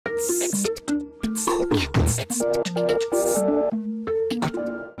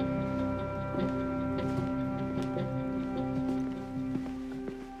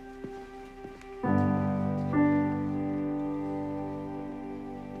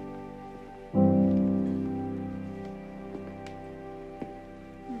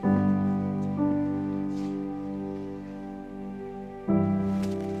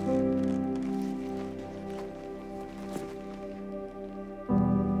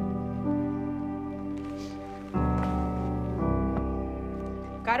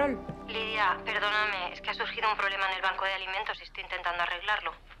Carol. Lidia, perdóname, es que ha surgido un problema en el banco de alimentos y estoy intentando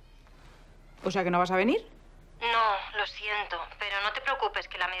arreglarlo. O sea, ¿que no vas a venir? No, lo siento, pero no te preocupes,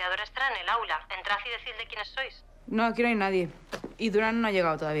 que la mediadora estará en el aula. Entrad y decidle quiénes sois. No, aquí no hay nadie. Y Dura no ha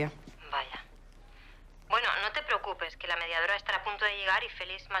llegado todavía. Vaya. Bueno, no te preocupes, que la mediadora estará a punto de llegar y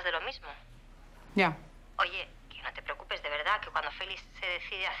Félix más de lo mismo. Ya. Oye, que no te preocupes, de verdad, que cuando Félix se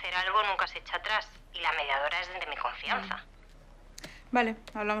decide hacer algo nunca se echa atrás. Y la mediadora es de mi confianza. Vale,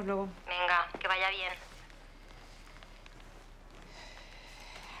 hablamos luego. Venga, que vaya bien.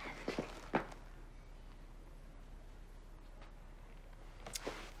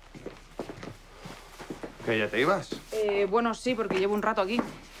 ¿Que ya te ibas? Bueno, sí, porque llevo un rato aquí.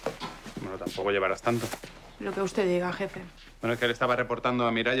 Bueno, tampoco llevarás tanto. Lo que usted diga, jefe. Bueno, es que le estaba reportando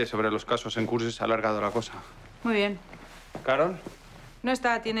a Miralles sobre los casos en curso y se ha alargado la cosa. Muy bien. ¿Carol? No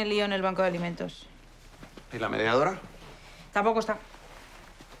está, tiene lío en el banco de alimentos. ¿Y la mediadora? Tampoco está.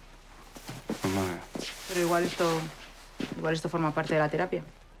 Pues muy bien. Pero igual esto forma parte de la terapia.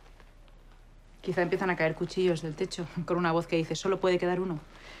 Quizá empiezan a caer cuchillos del techo con una voz que dice, solo puede quedar uno.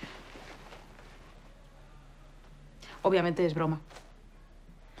 Obviamente es broma.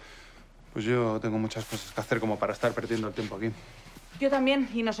 Pues yo tengo muchas cosas que hacer como para estar perdiendo el tiempo aquí. Yo también,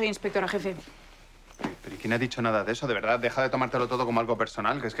 y no soy inspectora jefe. ¿Pero y quién ha dicho nada de eso? De verdad, deja de tomártelo todo como algo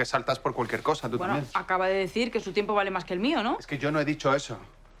personal, que es que saltas por cualquier cosa, tú Bueno, también. acaba de decir que su tiempo vale más que el mío, ¿no? Es que yo no he dicho eso.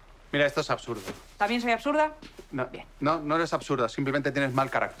 Mira, esto es absurdo. ¿También soy absurda? No, Bien. no eres absurda, simplemente tienes mal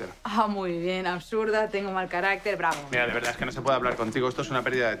carácter. Ah, muy bien, absurda, tengo mal carácter, bravo. Mira, de verdad es que no se puede hablar contigo, esto es una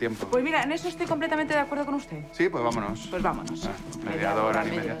pérdida de tiempo. Pues mira, en eso estoy completamente de acuerdo con usted. Sí, pues vámonos. Pues vámonos. Mediadora,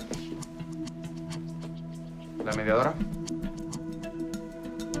 ni media. ¿La mediadora?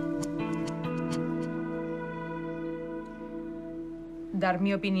 Dar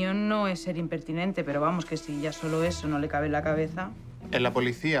mi opinión no es ser impertinente, pero vamos, que si ya solo eso no le cabe en la cabeza... En la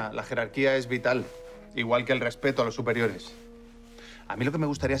policía, la jerarquía es vital, igual que el respeto a los superiores. A mí lo que me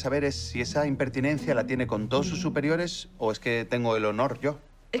gustaría saber es si esa impertinencia la tiene con todos sus superiores o es que tengo el honor yo.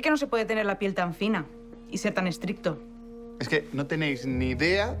 Es que no se puede tener la piel tan fina y ser tan estricto. Es que no tenéis ni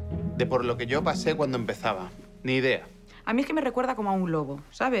idea de por lo que yo pasé cuando empezaba. Ni idea. A mí es que me recuerda como a un lobo,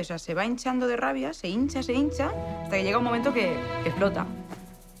 ¿sabes? O sea, se va hinchando de rabia, se hincha, hasta que llega un momento que explota.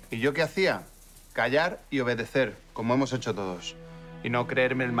 ¿Y yo qué hacía? Callar y obedecer, como hemos hecho todos. Y no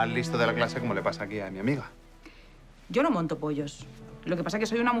creerme el más listo de la clase como le pasa aquí a mi amiga. Yo no monto pollos. Lo que pasa es que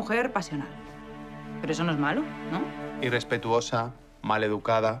soy una mujer pasional. Pero eso no es malo, ¿no? Irrespetuosa,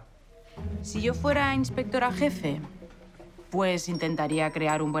 maleducada. Si yo fuera inspectora jefe, pues intentaría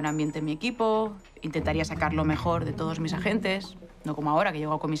crear un buen ambiente en mi equipo, intentaría sacar lo mejor de todos mis agentes, no como ahora, que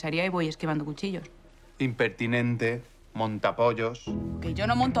llego a comisaría y voy esquivando cuchillos. Impertinente, montapollos. ¡Que yo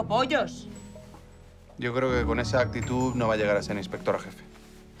no monto pollos! Yo creo que con esa actitud no va a llegar a ser inspectora jefe.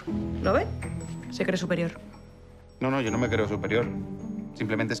 ¿Lo ve? Se cree superior. No, yo no me creo superior.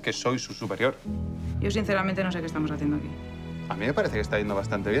 Simplemente es que soy su superior. Yo sinceramente no sé qué estamos haciendo aquí. A mí me parece que está yendo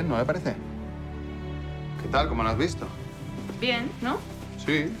bastante bien, ¿no me parece? ¿Qué tal? ¿Cómo lo has visto? Bien, ¿no?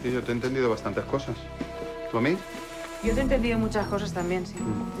 Sí, yo te he entendido bastantes cosas. ¿Tú a mí? Yo te he entendido muchas cosas también, sí.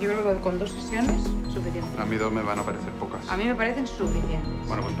 Yo creo que con 2 sesiones, suficiente. A mí 2 me van a parecer pocas. A mí me parecen suficientes.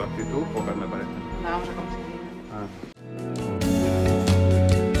 Bueno, con tu actitud, pocas me parecen. Nada, vamos a conseguir. Ah.